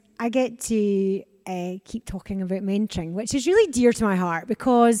I get to keep talking about mentoring, which is really dear to my heart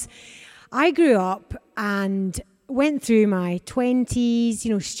because I grew up and went through my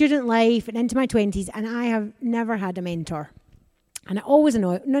 20s, student life and into my 20s, and I have never had a mentor. And it always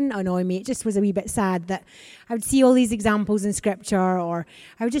annoyed me. It just was a wee bit sad that I would see all these examples in scripture, or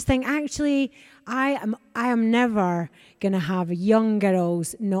I would just think, actually, I am never going to have young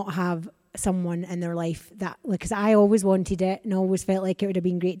girls not have someone in their life that, because I always wanted it and always felt like it would have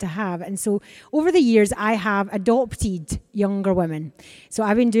been great to have. And so over the years, I have adopted younger women. So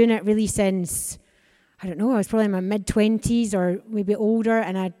I've been doing it really since, I don't know, I was probably in my mid-20s or maybe older,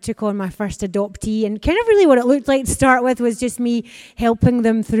 and I took on my first adoptee. And kind of really what it looked like to start with was just me helping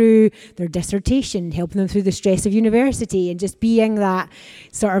them through their dissertation, helping them through the stress of university, and just being that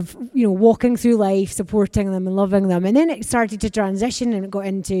sort of, walking through life, supporting them and loving them. And then it started to transition and it got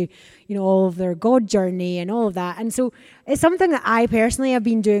into, all of their God journey and all of that. And so it's something that I personally have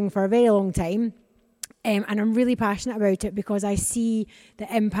been doing for a very long time. And I'm really passionate about it because I see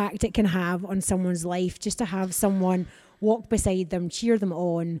the impact it can have on someone's life, just to have someone walk beside them, cheer them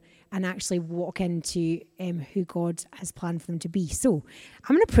on, and actually walk into who God has planned for them to be. So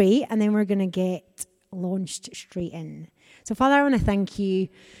I'm going to pray, and then we're going to get launched straight in. So Father, I want to thank you.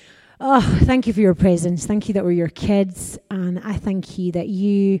 Oh, thank you for your presence. Thank you that we're your kids. And I thank you that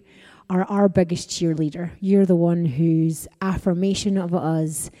you are our biggest cheerleader. You're the one whose affirmation of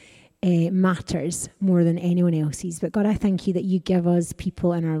us matters more than anyone else's. But God, I thank you that you give us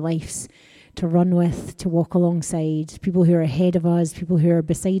people in our lives to run with, to walk alongside, people who are ahead of us, people who are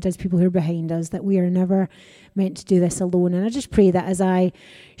beside us, people who are behind us, that we are never meant to do this alone. And I just pray that as I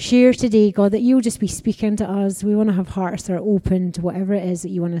share today, God, that you'll just be speaking to us. We want to have hearts that are open to whatever it is that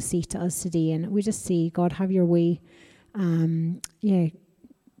you want to say to us today. And we just say, God, have your way.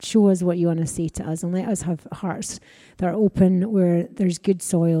 Show us what you want to say to us, and let us have hearts that are open, where there's good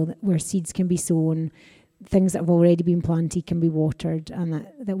soil, where seeds can be sown, things that have already been planted can be watered, and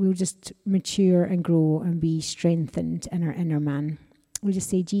that we'll just mature and grow and be strengthened in our inner man. We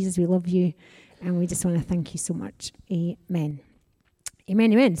just say, Jesus, we love you, and we just want to thank you so much. Amen.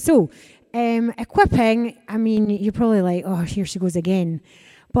 Amen, amen. So, equipping, you're probably like, oh, here she goes again.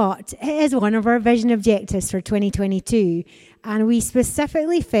 But it is one of our vision objectives for 2022. And we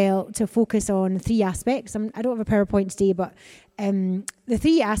specifically felt to focus on 3 aspects. I don't have a PowerPoint today, but the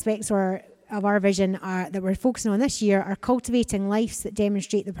 3 aspects of our vision that we're focusing on this year are cultivating lives that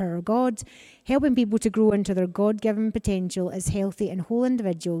demonstrate the power of God, helping people to grow into their God-given potential as healthy and whole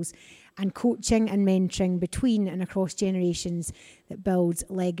individuals, and coaching and mentoring between and across generations that builds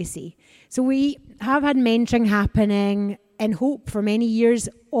legacy. So we have had mentoring happening in Hope for many years,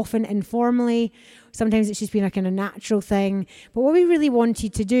 often informally. Sometimes it's just been a kind of natural thing. But what we really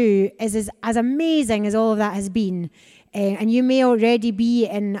wanted to do is as amazing as all of that has been, and you may already be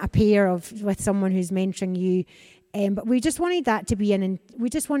in a pair with someone who's mentoring you, but we just wanted that to be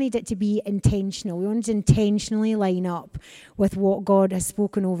it to be intentional. We wanted to intentionally line up with what God has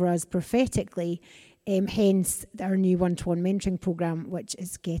spoken over us prophetically. Hence our new one-to-one mentoring program, which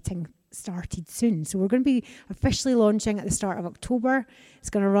is getting started soon. So we're going to be officially launching at the start of October. It's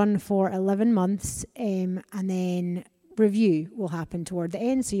going to run for 11 months, and then review will happen toward the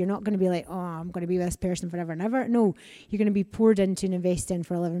end. So you're not going to be like, oh, I'm going to be with this person forever and ever. No, you're going to be poured into and invested in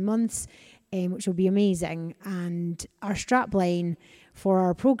for 11 months, which will be amazing. And our strapline for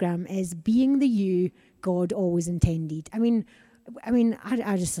our program is being the you God always intended.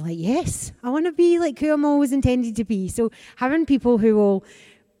 I just like, yes, I want to be like who I'm always intended to be. So having people who will,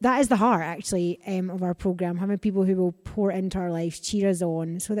 that is the heart actually of our program, having people who will pour into our lives, cheer us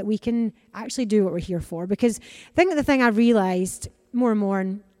on, so that we can actually do what we're here for. Because I think the thing I've realised more and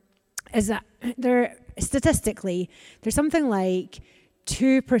more is that statistically, there's something like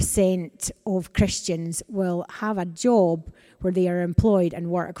 2% of Christians will have a job where they are employed and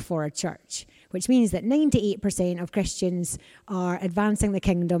work for a church, which means that 98% of Christians are advancing the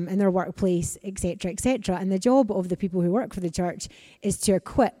kingdom in their workplace, etc., etc. And the job of the people who work for the church is to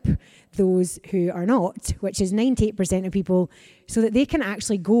equip those who are not, which is 98% of people, so that they can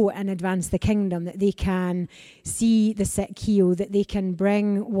actually go and advance the kingdom, that they can see the sick healed, that they can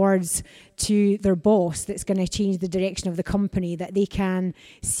bring words to their boss that's going to change the direction of the company, that they can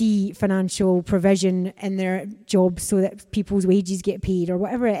see financial provision in their jobs so that people's wages get paid, or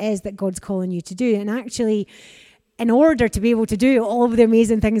whatever it is that God's calling you to do. And actually, in order to be able to do all of the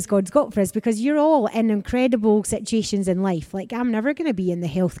amazing things God's got for us, because you're all in incredible situations in life. Like, I'm never going to be in the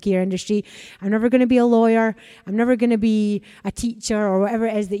healthcare industry. I'm never going to be a lawyer. I'm never going to be a teacher or whatever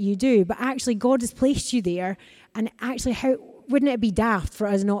it is that you do. But actually, God has placed you there. And actually, wouldn't it be daft for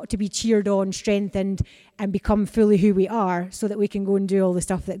us not to be cheered on, strengthened, and become fully who we are so that we can go and do all the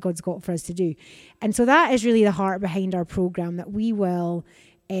stuff that God's got for us to do? And so that is really the heart behind our program, that we will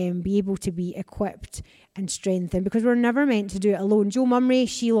be able to be equipped and strengthened, because we're never meant to do it alone. Jo Mumray,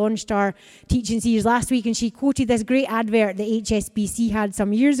 she launched our teaching series last week, and she quoted this great advert that HSBC had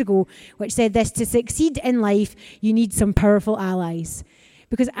some years ago, which said this: to succeed in life, you need some powerful allies.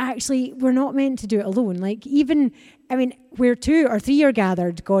 Because actually, we're not meant to do it alone. Like, even, where 2 or 3 are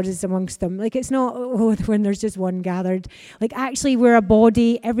gathered, God is amongst them. Like, it's not when there's just one gathered. Like, actually, we're a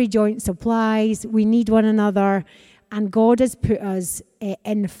body. Every joint supplies. We need one another. And God has put us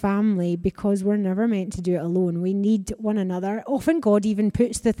in family because we're never meant to do it alone. We need one another. Often God even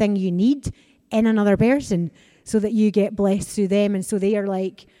puts the thing you need in another person so that you get blessed through them. And so they are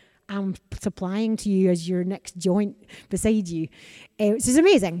like, I'm supplying to you as your next joint beside you, which is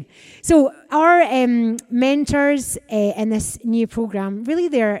amazing. So our mentors in this new program, really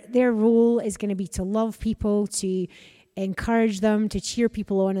their role is going to be to love people, to encourage them, to cheer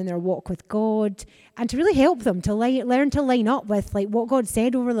people on in their walk with God, and to really help them to learn to line up with like what God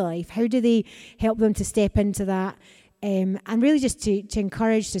said over their life. How do they help them to step into that? And really just to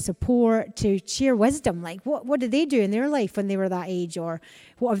encourage, to support, to share wisdom. Like what did they do in their life when they were that age? Or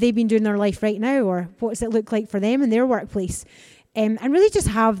what have they been doing in their life right now? Or what does it look like for them in their workplace? And really just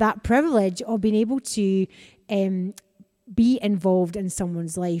have that privilege of being able to be involved in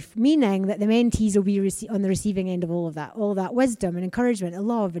someone's life, meaning that the mentees will be on the receiving end of all of that wisdom and encouragement and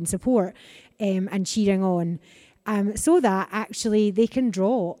love and support and cheering on, so that actually they can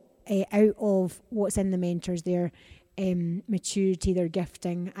draw out of what's in the mentors, their maturity, their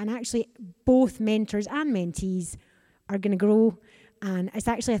gifting. And actually both mentors and mentees are going to grow. And it's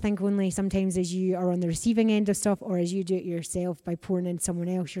actually, I think, only sometimes as you are on the receiving end of stuff, or as you do it yourself by pouring into someone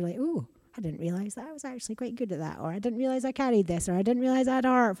else, you're like, oh, I didn't realise that I was actually quite good at that, or I didn't realise I carried this, or I didn't realise I had a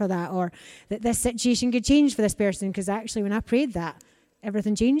heart for that, or that this situation could change for this person, because actually when I prayed that,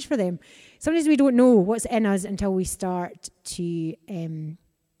 everything changed for them. Sometimes we don't know what's in us until we start to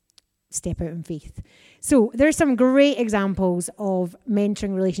step out in faith. So there's some great examples of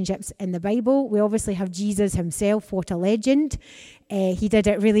mentoring relationships in the Bible. We obviously have Jesus himself. What a legend. He did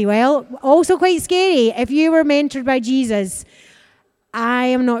it really well. Also quite scary. If you were mentored by Jesus, I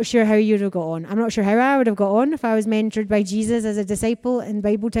am not sure how you'd have got on. I'm not sure how I would have got on if I was mentored by Jesus as a disciple in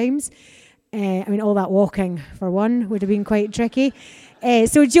Bible times. All that walking, for one, would have been quite tricky.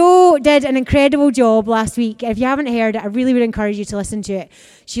 So Jo did an incredible job last week. If you haven't heard it, I really would encourage you to listen to it.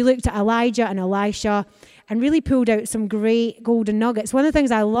 She looked at Elijah and Elisha and really pulled out some great golden nuggets. One of the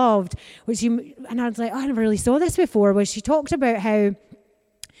things I loved, and I was like, I never really saw this before, was she talked about how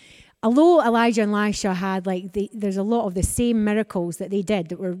although Elijah and Elisha had there's a lot of the same miracles that they did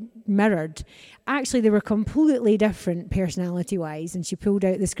that were mirrored, actually they were completely different personality-wise, and she pulled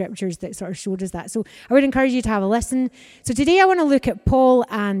out the scriptures that sort of showed us that. So I would encourage you to have a listen. So today I want to look at Paul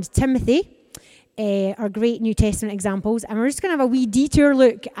and Timothy, our great New Testament examples, and we're just going to have a wee detour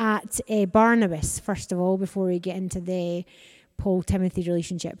look at Barnabas, first of all, before we get into the Paul-Timothy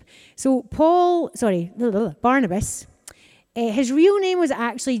relationship. So Barnabas, his real name was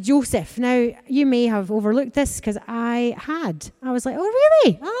actually Joseph. Now, you may have overlooked this because I was like, oh,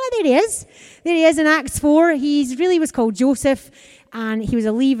 really? Oh, there he is. There he is in Acts 4. He really was called Joseph, and he was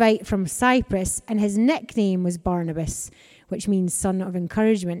a Levite from Cyprus, and his nickname was Barnabas, which means son of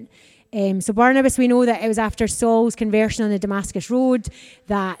encouragement. So Barnabas, we know that it was after Saul's conversion on the Damascus Road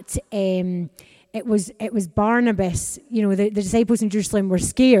that it was Barnabas. The disciples in Jerusalem were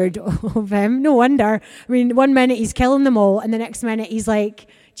scared of him. No wonder. One minute he's killing them all, and the next minute he's like,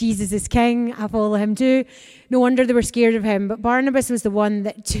 Jesus is king, I follow him too. No wonder they were scared of him. But Barnabas was the one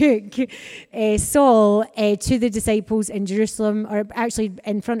that took Saul to the disciples in Jerusalem, or actually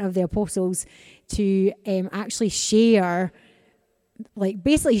in front of the apostles, to actually share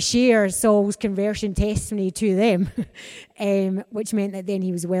Saul's conversion testimony to them, which meant that then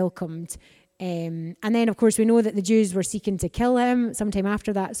he was welcomed. And then, of course, we know that the Jews were seeking to kill him sometime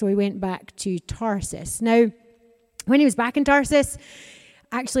after that, so he went back to Tarsus. Now, when he was back in Tarsus,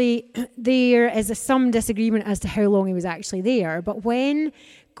 actually, there is some disagreement as to how long he was actually there, but when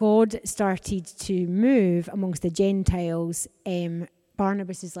God started to move amongst the Gentiles,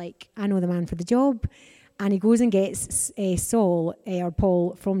 Barnabas is like, I know the man for the job. And he goes and gets Saul, or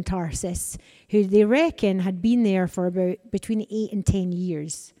Paul, from Tarsus, who they reckon had been there for about between 8 and 10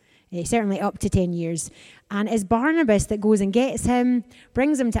 years. Certainly up to 10 years. And it's Barnabas that goes and gets him,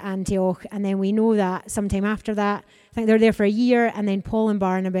 brings him to Antioch, and then we know that sometime after that, I think they're there for a year, and then Paul and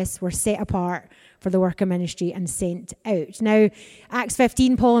Barnabas were set apart for the work of ministry and sent out. Now, Acts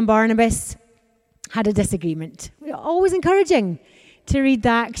 15, Paul and Barnabas had a disagreement. Always encouraging to read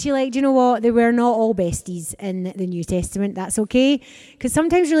that, because you're like, do you know what? They were not all besties in the New Testament. That's okay, because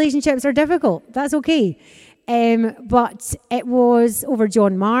sometimes relationships are difficult. That's okay. But it was over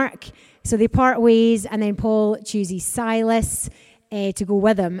John Mark. So they part ways, and then Paul chooses Silas to go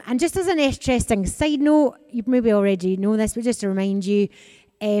with him. And just as an interesting side note, you maybe already know this, but just to remind you,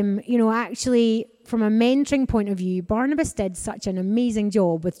 actually, from a mentoring point of view, Barnabas did such an amazing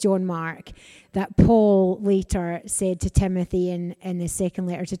job with John Mark that Paul later said to Timothy in his second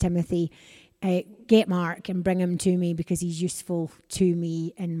letter to Timothy, get Mark and bring him to me because he's useful to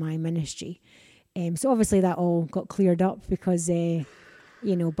me in my ministry. So obviously that all got cleared up because,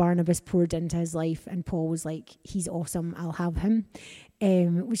 Barnabas poured into his life and Paul was like, he's awesome, I'll have him,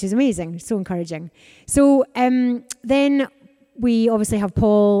 which is amazing, so encouraging. So then we obviously have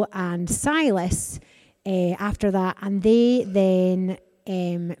Paul and Silas after that, and they then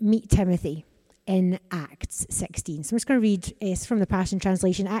meet Timothy in Acts 16. So I'm just going to read it's from the Passion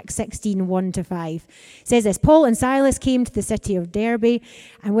Translation, Acts 16, 1-5. It says this: Paul and Silas came to the city of Derbe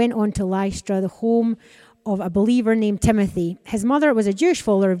and went on to Lystra, the home of a believer named Timothy. His mother was a Jewish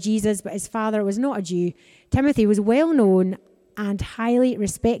follower of Jesus, but his father was not a Jew. Timothy was well known and highly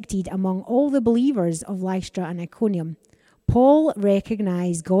respected among all the believers of Lystra and Iconium. Paul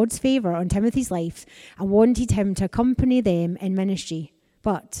recognized God's favor on Timothy's life and wanted him to accompany them in ministry.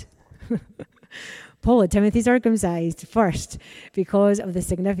 But Paul had Timothy circumcised first because of the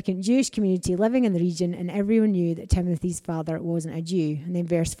significant Jewish community living in the region, and everyone knew that Timothy's father wasn't a Jew. And then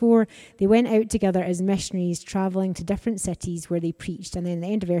verse 4, they went out together as missionaries, traveling to different cities where they preached. And then at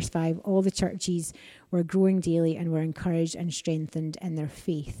the end of verse 5, all the churches were growing daily and were encouraged and strengthened in their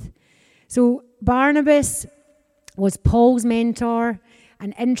faith. So Barnabas was Paul's mentor,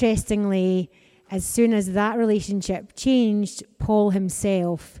 and interestingly, as soon as that relationship changed, Paul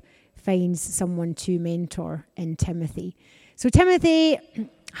himself finds someone to mentor in Timothy. So Timothy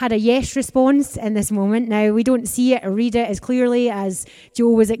had a yes response in this moment. Now, we don't see it or read it as clearly as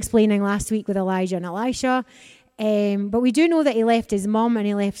Joe was explaining last week with Elijah and Elisha, but we do know that he left his mum and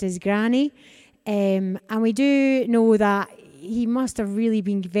he left his granny, and we do know that he must have really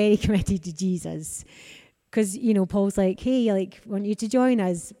been very committed to Jesus. Because, Paul's like, hey, want you to join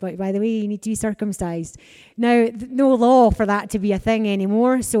us. But by the way, you need to be circumcised. Now, no law for that to be a thing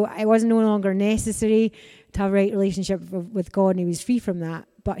anymore. So it was no longer necessary to have a right relationship with God. And he was free from that.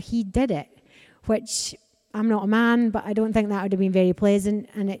 But he did it, which I'm not a man, but I don't think that would have been very pleasant.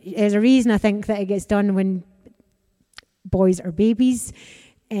 And there's a reason I think that it gets done when boys are babies.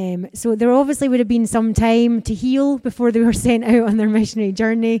 So there obviously would have been some time to heal before they were sent out on their missionary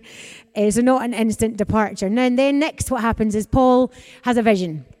journey. So not an instant departure. Now, and then next what happens is Paul has a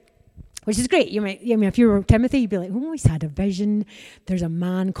vision, which is great. If you were Timothy, you'd be like, oh, he's had a vision. There's a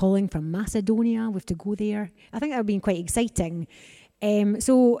man calling from Macedonia. We have to go there. I think that would be quite exciting.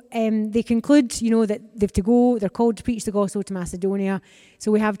 So they conclude, that they have to go. They're called to preach the gospel to Macedonia.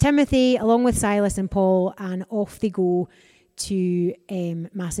 So we have Timothy along with Silas and Paul, and off they go to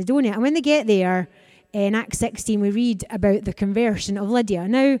Macedonia. And when they get there, in Acts 16, we read about the conversion of Lydia.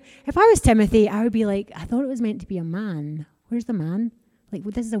 Now, if I was Timothy, I would be like, I thought it was meant to be a man. Where's the man?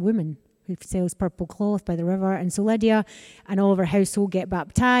 This is a woman who sells purple cloth by the river. And so Lydia and all of her household get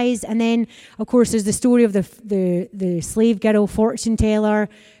baptized. And then, of course, there's the story of the slave girl fortune teller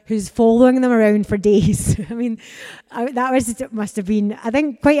who's following them around for days. That must have been, I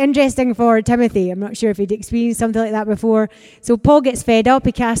think, quite interesting for Timothy. I'm not sure if he'd experienced something like that before. So Paul gets fed up,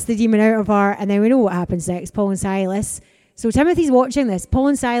 he casts the demon out of her, and then we know what happens next, Paul and Silas. So Timothy's watching this. Paul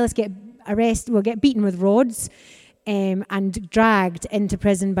and Silas get beaten with rods and dragged into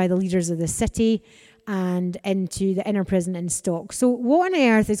prison by the leaders of the city and into the inner prison in Stock. So what on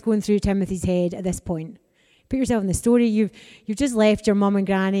earth is going through Timothy's head at this point? Put yourself in the story. You've just left your mum and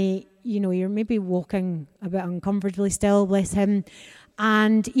granny. You're maybe walking a bit uncomfortably still, bless him.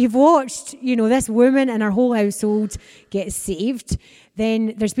 And you've watched, this woman and her whole household get saved.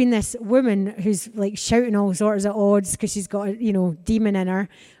 Then there's been this woman who's shouting all sorts of odds because she's got a, demon in her,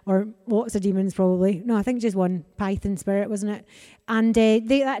 or lots of demons probably. No, I think just one python spirit, wasn't it? And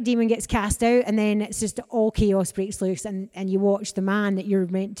that demon gets cast out, and then it's just all chaos breaks loose, and you watch the man that you're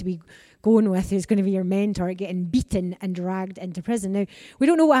meant to be going with, who's going to be your mentor, getting beaten and dragged into prison. Now, we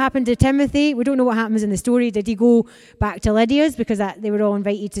don't know what happened to Timothy. We don't know what happens in the story. Did he go back to Lydia's because they were all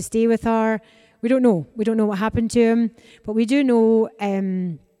invited to stay with her? We don't know. We don't know what happened to him. But we do know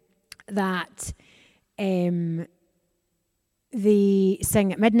that they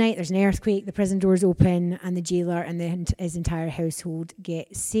sing at midnight, there's an earthquake, the prison doors open, and the jailer and his entire household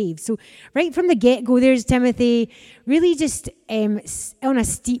get saved. So right from the get-go, there's Timothy really just on a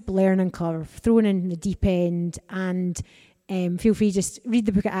steep learning curve, thrown in the deep end, and feel free to just read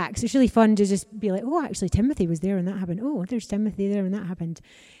the book of Acts. It's really fun to just be like, oh, actually, Timothy was there when that happened. Oh, there's Timothy there when that happened.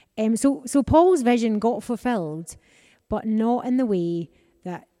 So Paul's vision got fulfilled, but not in the way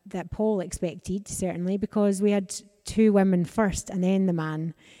that Paul expected, certainly, because we had 2 women first and then the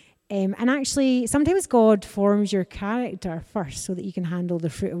man. And actually, sometimes God forms your character first so that you can handle the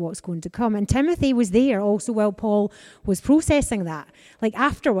fruit of what's going to come. And Timothy was there also while Paul was processing that. Like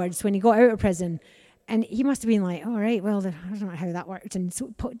afterwards, when he got out of prison, and he must have been like, all right, well, I don't know how that worked. And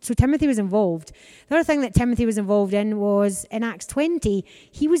so Timothy was involved. The other thing that Timothy was involved in was in Acts 20,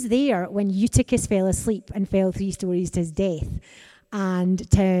 he was there when Eutychus fell asleep and fell 3 stories to his death. And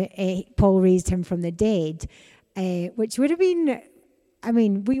Paul raised him from the dead, which would have been,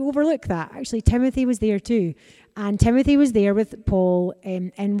 we overlook that. Actually, Timothy was there too. And Timothy was there with Paul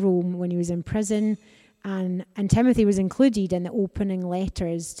in Rome when he was in prison. And Timothy was included in the opening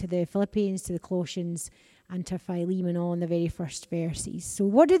letters to the Philippians, to the Colossians, and to Philemon, all in the very first verses. So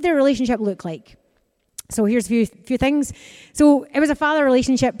what did their relationship look like? So here's a few things. So it was a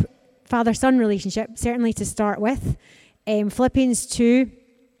father-son relationship, certainly to start with. Philippians 2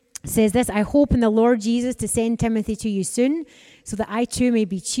 says this, I hope in the Lord Jesus to send Timothy to you soon, so that I too may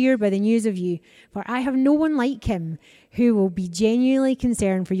be cheered by the news of you. For I have no one like him who will be genuinely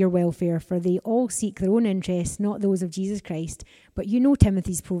concerned for your welfare, for they all seek their own interests, not those of Jesus Christ. But you know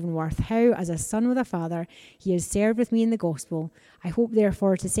Timothy's proven worth, how, as a son with a father, he has served with me in the gospel. I hope,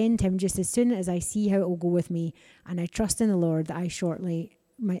 therefore, to send him just as soon as I see how it will go with me, and I trust in the Lord that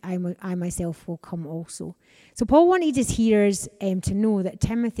I myself will come also. So Paul wanted his hearers to know that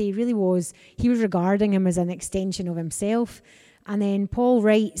Timothy really was regarding him as an extension of himself. And then Paul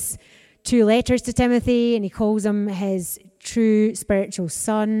writes 2 letters to Timothy, and he calls him his true spiritual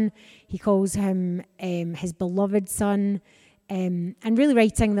son. He calls him his beloved son. And really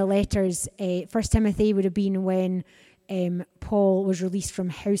writing the letters, 1 Timothy would have been when Paul was released from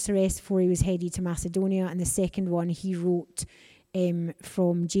house arrest before he was headed to Macedonia. And the second one he wrote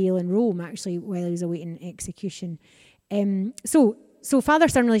from jail in Rome, actually, while he was awaiting execution. So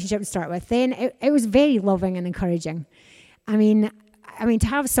father-son relationship to start with. Then it was very loving and encouraging. I mean, to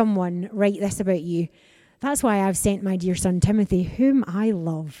have someone write this about you, that's why I've sent my dear son Timothy, whom I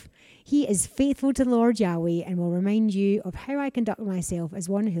love. He is faithful to the Lord Yahweh and will remind you of how I conduct myself as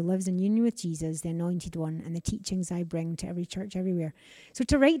one who lives in union with Jesus, the Anointed One, and the teachings I bring to every church everywhere. So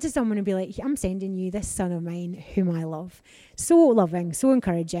to write to someone and be like, I'm sending you this son of mine whom I love. So loving, so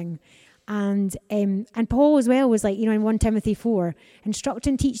encouraging. And Paul as well was like, in 1 Timothy 4, instruct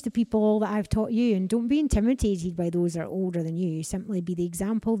and teach the people all that I've taught you, and don't be intimidated by those that are older than you. Simply be the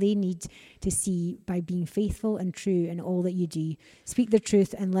example they need to see by being faithful and true in all that you do. Speak the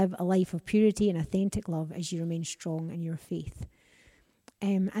truth and live a life of purity and authentic love as you remain strong in your faith.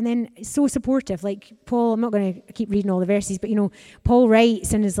 And then so supportive, like Paul, I'm not going to keep reading all the verses, but, Paul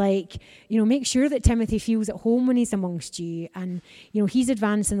writes and is like, make sure that Timothy feels at home when he's amongst you. And, he's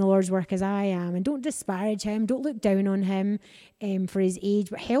advancing the Lord's work as I am. And don't disparage him. Don't look down on him for his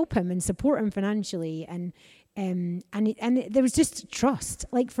age, but help him and support him financially. And there was just trust.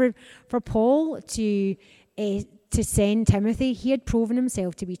 Like for Paul to send Timothy, he had proven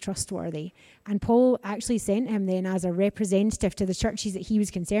himself to be trustworthy. And Paul actually sent him then as a representative to the churches that he was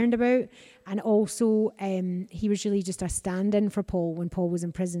concerned about. And also he was really just a stand-in for Paul when Paul was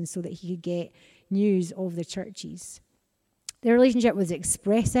in prison so that he could get news of the churches. Their relationship was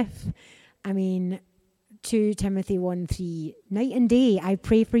expressive. 2 Timothy 1:3, night and day I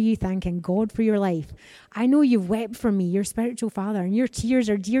pray for you, thanking God for your life. I know you've wept for me, your spiritual father, and your tears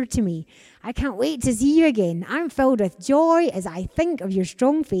are dear to me. I can't wait to see you again. I'm filled with joy as I think of your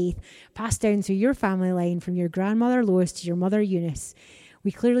strong faith passed down through your family line from your grandmother Lois to your mother Eunice.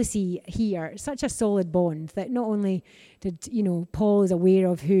 We clearly see here such a solid bond that not only did Paul is aware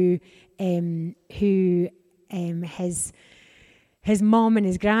of who his mom and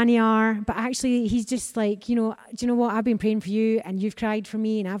his granny are, but actually he's just like, do you know what? I've been praying for you, and you've cried for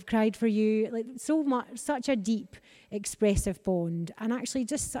me, and I've cried for you. Like so much, such a deep, expressive bond, and actually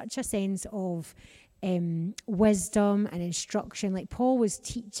just such a sense of wisdom and instruction. Like Paul was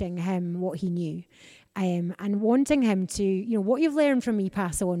teaching him what he knew, and wanting him to, what you've learned from me,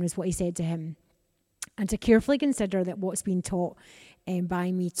 pass on, was what he said to him, and to carefully consider that what's been taught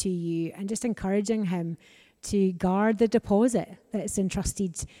by me to you, and just encouraging him to guard the deposit that's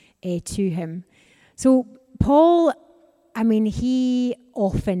entrusted to him. So Paul, he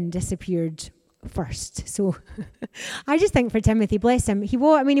often disappeared first. So I just think for Timothy, bless him, he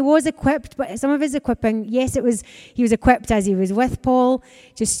was equipped, but some of his equipping, yes, he was equipped as he was with Paul,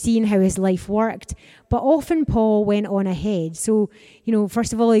 just seeing how his life worked. But often Paul went on ahead. So,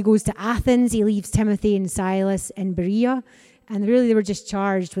 first of all, he goes to Athens. He leaves Timothy and Silas in Berea. And really, they were just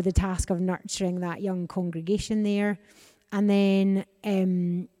charged with the task of nurturing that young congregation there. And then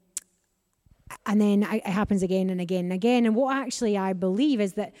it happens again and again and again. And what actually I believe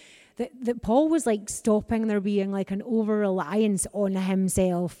is that Paul was like stopping there being like an over-reliance on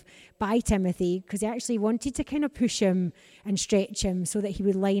himself by Timothy, because he actually wanted to kind of push him and stretch him so that he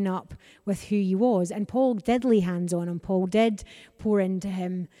would line up with who he was. And Paul did lay hands on him. Paul did pour into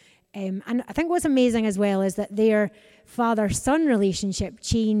him. And I think what's amazing as well is that their father-son relationship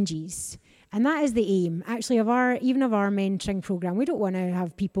changes. And that is the aim, actually, of our mentoring program. We don't want to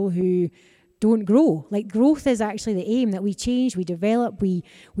have people who don't grow. Like, growth is actually the aim, that we change, we develop, we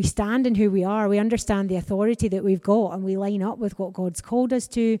stand in who we are, we understand the authority that we've got, and we line up with what God's called us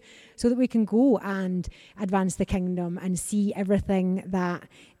to, so that we can go and advance the kingdom and see everything that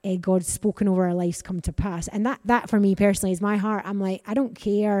God's spoken over our lives come to pass. And that for me personally is my heart. I'm like, I don't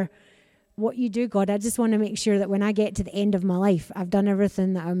care what you do, God. I just want to make sure that when I get to the end of my life, I've done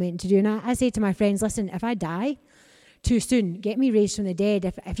everything that I'm meant to do. And I say to my friends, listen, if I die too soon, get me raised from the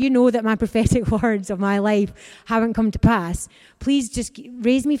dead. If you know that my prophetic words of my life haven't come to pass, please just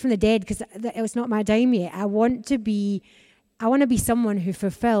raise me from the dead, because it's not my time yet. I want to be someone who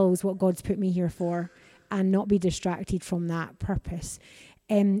fulfills what God's put me here for, and not be distracted from that purpose.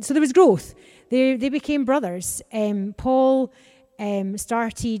 So there was growth. They became brothers. Paul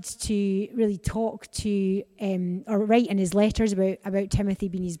started to really talk to, or write in his letters about Timothy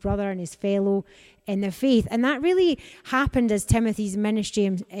being his brother and his fellow in the faith. And that really happened as Timothy's ministry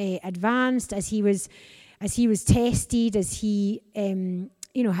advanced, as he was tested, as he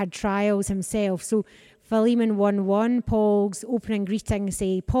had trials himself. So Philemon 1:1, Paul's opening greetings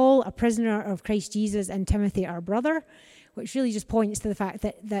say, Paul, a prisoner of Christ Jesus, and Timothy, our brother, which really just points to the fact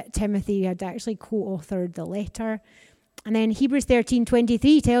that Timothy had actually co-authored the letter. And then Hebrews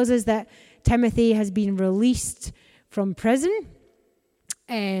 13:23 tells us that Timothy has been released from prison,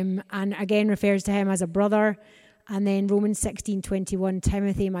 and again refers to him as a brother. And then Romans 16:21,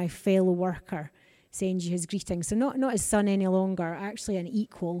 Timothy, my fellow worker, sends you his greetings. So not his son any longer, actually an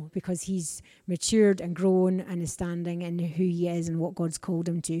equal, because he's matured and grown and is standing in who he is and what God's called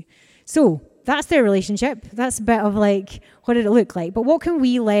him to. So that's their relationship. That's a bit of like, what did it look like? But what can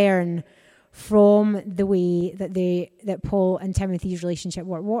we learn from the way that Paul and Timothy's relationship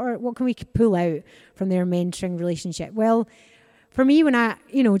work? What can we pull out from their mentoring relationship? Well, for me, when I,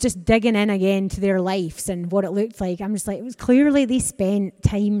 just digging in again to their lives and what it looked like, I'm just like, it was clearly they spent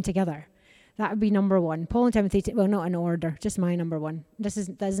time together. That would be number one. Paul and Timothy, well, not in order, just my number one.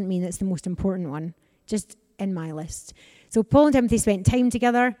 Doesn't mean it's the most important one, just in my list. So Paul and Timothy spent time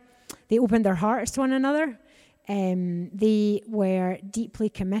together. They opened their hearts to one another. They were deeply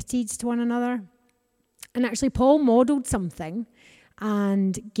committed to one another. And actually, Paul modeled something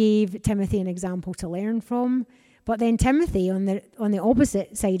and gave Timothy an example to learn from. But then Timothy, on the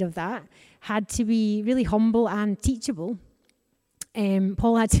opposite side of that, had to be really humble and teachable.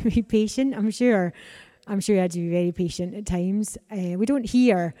 Paul had to be patient. I'm sure he had to be very patient at times. We don't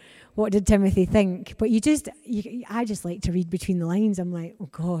hear what did Timothy think, but I just like to read between the lines. I'm like, oh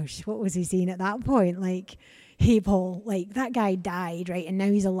gosh, what was he saying at that point? Like, hey, Paul, like, that guy died, right? And now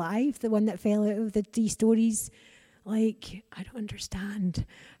he's alive, the one that fell out of the 3 stories. Like, I don't understand.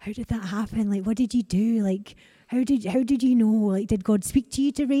 How did that happen? Like, what did you do? Like, how did you know? Like, did God speak to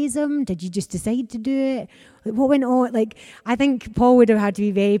you to raise him? Did you just decide to do it? Like, what went on? Like, I think Paul would have had to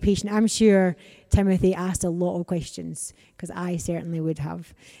be very patient. I'm sure Timothy asked a lot of questions, because I certainly would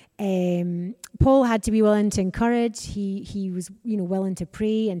have. Paul had to be willing to encourage. He was, willing to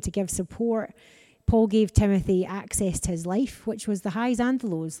pray and to give support. Paul gave Timothy access to his life, which was the highs and the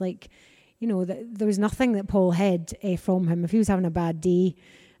lows. Like, there was nothing that Paul hid from him. If he was having a bad day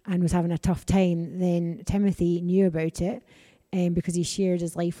and was having a tough time, then Timothy knew about it because he shared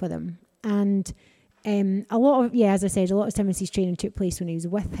his life with him. And as I said, a lot of Timothy's training took place when he was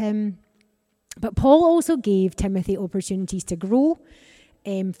with him. But Paul also gave Timothy opportunities to grow,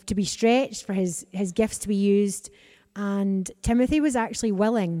 to be stretched, for his gifts to be used. And Timothy was actually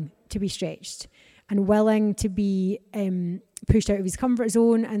willing to be stretched and willing to be pushed out of his comfort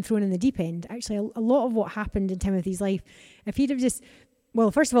zone and thrown in the deep end. Actually, a lot of what happened in Timothy's life, if he'd have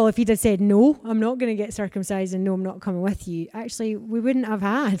said, no, I'm not going to get circumcised, and no, I'm not coming with you, actually, we wouldn't have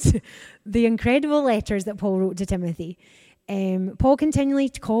had the incredible letters that Paul wrote to Timothy. Paul continually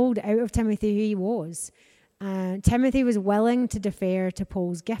called out of Timothy who he was. Timothy was willing to defer to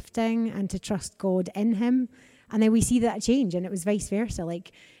Paul's gifting and to trust God in him. And then we see that change, and it was vice versa.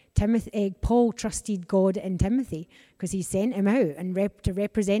 Like Paul trusted God in Timothy because he sent him out and to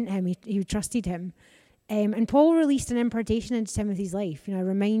represent him. He trusted him. And Paul released an impartation into Timothy's life. I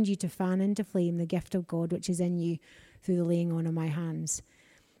remind you to fan into flame the gift of God which is in you through the laying on of my hands.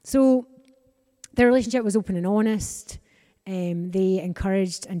 So their relationship was open and honest. They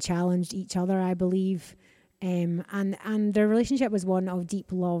encouraged and challenged each other, I believe. And their relationship was one of deep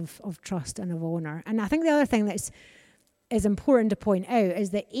love, of trust, and of honor. And I think the other thing that is important to point out is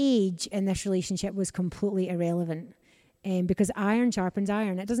that age in this relationship was completely irrelevant. Because iron sharpens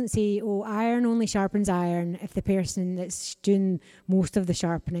iron. It doesn't say, iron only sharpens iron if the person that's doing most of the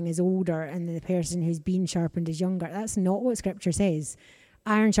sharpening is older and the person who's being sharpened is younger. That's not what Scripture says.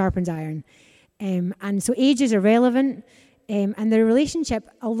 Iron sharpens iron. And so age is irrelevant. And the relationship,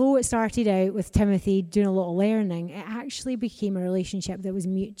 although it started out with Timothy doing a lot of learning, it actually became a relationship that was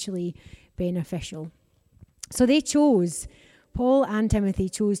mutually beneficial. So Paul and Timothy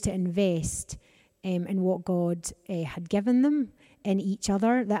chose to invest in what God had given them in each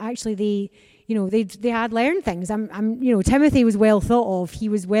other. That actually they had learned things. Timothy was well thought of. He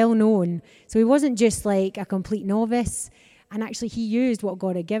was well known, so he wasn't just like a complete novice. And actually, he used what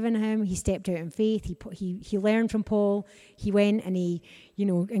God had given him. He stepped out in faith. He learned from Paul. He went and he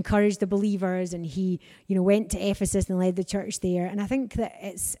encouraged the believers, and he went to Ephesus and led the church there. And I think that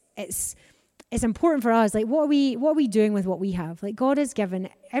it's important for us. Like, what are we doing with what we have? Like, God has given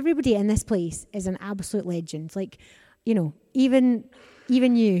everybody in this place is an absolute legend. Like, even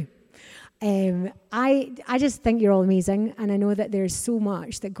you. I just think you're all amazing, and I know that there's so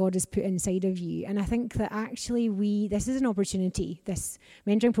much that God has put inside of you. And I think that actually this is an opportunity. This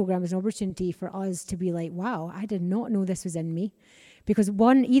mentoring program is an opportunity for us to be like, wow, I did not know this was in me.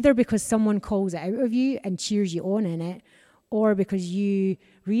 Either because someone calls it out of you and cheers you on in it, or because you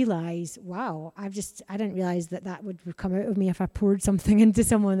realize, wow, I didn't realize that would come out of me if I poured something into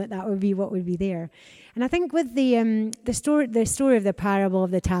someone, that would be what would be there. And I think with the story of the parable of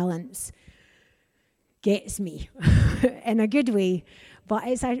the talents gets me in a good way, but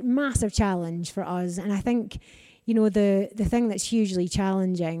it's a massive challenge for us. And I think, the thing that's hugely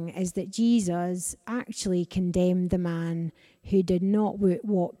challenging is that Jesus actually condemned the man who did not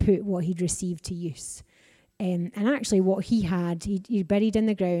put what he'd received to use. And actually what he had, he buried in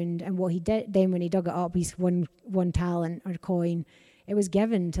the ground, and what he did then when he dug it up, he's one talent or coin, it was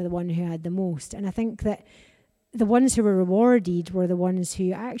given to the one who had the most. And I think that the ones who were rewarded were the ones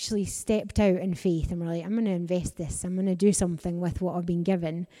who actually stepped out in faith and were like, I'm going to invest this, I'm going to do something with what I've been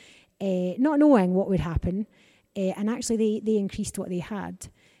given, not knowing what would happen. And actually they increased what they had.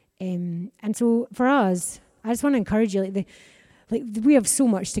 And so for us, I just want to encourage you, we have so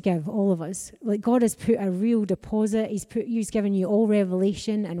much to give, all of us. Like, God has put a real deposit. He's given you all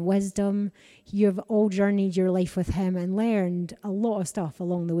revelation and wisdom. You have all journeyed your life with him and learned a lot of stuff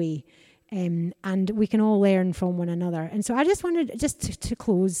along the way. And we can all learn from one another. And so I just wanted, to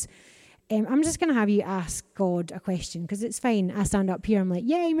close, I'm just going to have you ask God a question, because it's fine. I stand up here, I'm like,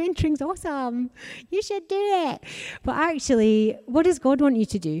 yay, mentoring's awesome. You should do it. But actually, what does God want you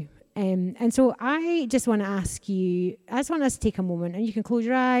to do? And so I just want to ask you, I just want us to take a moment, and you can close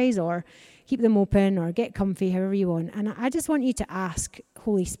your eyes or keep them open or get comfy, however you want. And I just want you to ask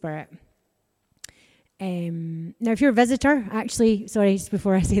Holy Spirit. Now, if you're a visitor, just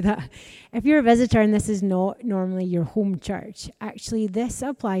before I say that, if you're a visitor and this is not normally your home church, actually this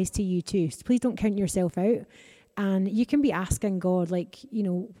applies to you too. So please don't count yourself out. And you can be asking God,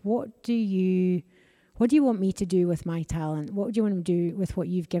 what do you want me to do with my talent? What do you want to do with what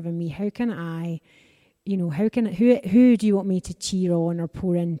you've given me? How can I, who do you want me to cheer on or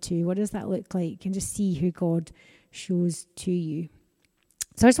pour into? What does that look like? And just see who God shows to you.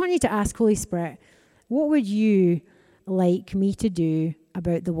 So I just want you to ask Holy Spirit, what would you like me to do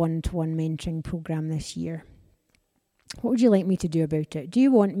about the one-to-one mentoring program this year? What would you like me to do about it? Do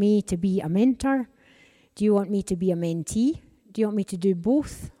you want me to be a mentor? Do you want me to be a mentee? Do you want me to do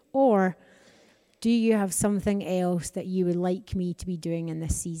both? Or do you have something else that you would like me to be doing in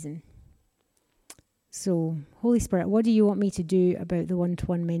this season? So, Holy Spirit, what do you want me to do about the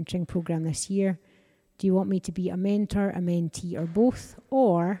one-to-one mentoring program this year? Do you want me to be a mentor, a mentee, or both?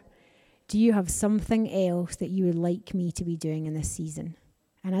 Or do you have something else that you would like me to be doing in this season?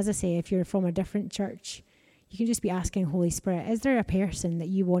 And as I say, if you're from a different church, you can just be asking Holy Spirit, is there a person that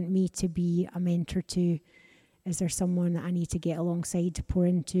you want me to be a mentor to? Is there someone that I need to get alongside to pour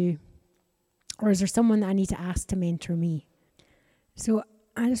into? Or is there someone that I need to ask to mentor me? So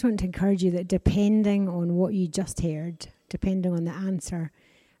I just want to encourage you that depending on what you just heard, depending on the answer,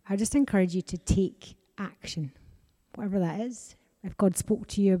 I just encourage you to take action, whatever that is. If God spoke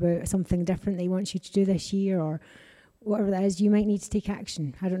to you about something different that he wants you to do this year or whatever that is, you might need to take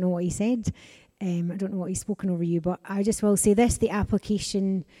action. I don't know what he said. I don't know what he's spoken over you, but I just will say this, the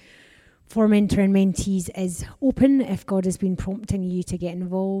application for mentor and mentees is open. If God has been prompting you to get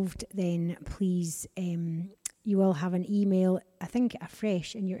involved, then please, you will have an email, I think,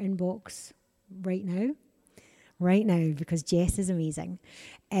 afresh in your inbox right now, because Jess is amazing.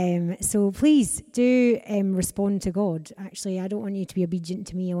 So please do respond to God. Actually, I don't want you to be obedient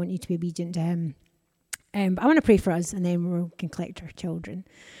to me. I want you to be obedient to him. But I want to pray for us, and then we can collect our children.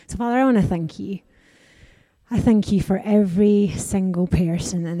 So, Father, I want to thank you. I thank you for every single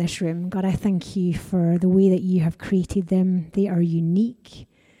person in this room. God, I thank you for the way that you have created them. They are unique,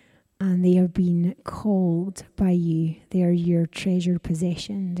 and they have been called by you. They are your treasured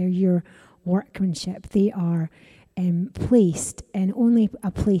possession. They're your workmanship. They are placed in only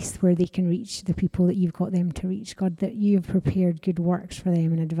a place where they can reach the people that you've got them to reach. God, that you have prepared good works for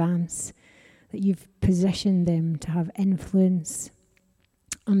them in advance, that you've positioned them to have influence,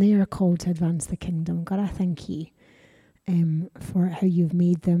 and they are called to advance the kingdom. God, I thank you for how you've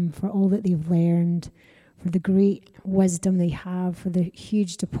made them, for all that they've learned, for the great wisdom they have, for the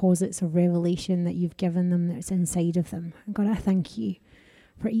huge deposits of revelation that you've given them that's inside of them. And God, I thank you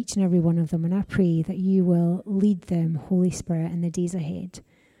for each and every one of them, and I pray that you will lead them, Holy Spirit, in the days ahead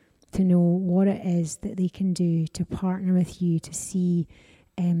to know what it is that they can do to partner with you to see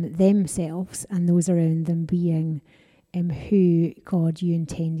themselves and those around them being who, God, you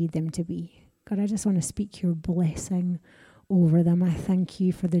intended them to be. God, I just want to speak your blessing over them. I thank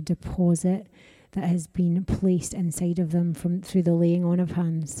you for the deposit that has been placed inside of them through the laying on of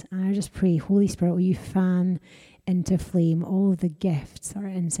hands. And I just pray, Holy Spirit, will you fan into flame all of the gifts that are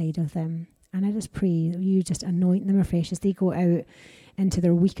inside of them. And I just pray that you just anoint them afresh as they go out into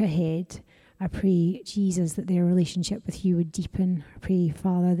their week ahead. I pray, Jesus, that their relationship with you would deepen. I pray,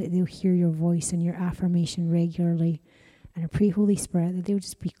 Father, that they'll hear your voice and your affirmation regularly. And I pray, Holy Spirit, that they'll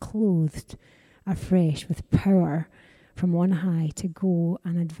just be clothed afresh with power from on high to go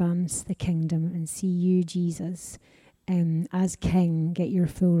and advance the kingdom and see you, Jesus, as King, get your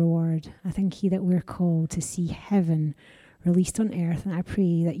full reward. I thank you that we're called to see heaven released on earth, and I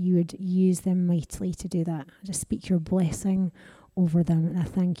pray that you would use them mightily to do that. I just speak your blessing over them, and I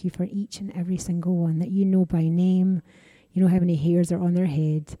thank you for each and every single one that you know by name. You know how many hairs are on their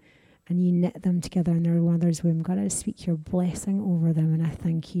head, and you knit them together in their mother's womb. God, I just speak your blessing over them, and I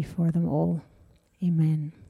thank you for them all. Amen.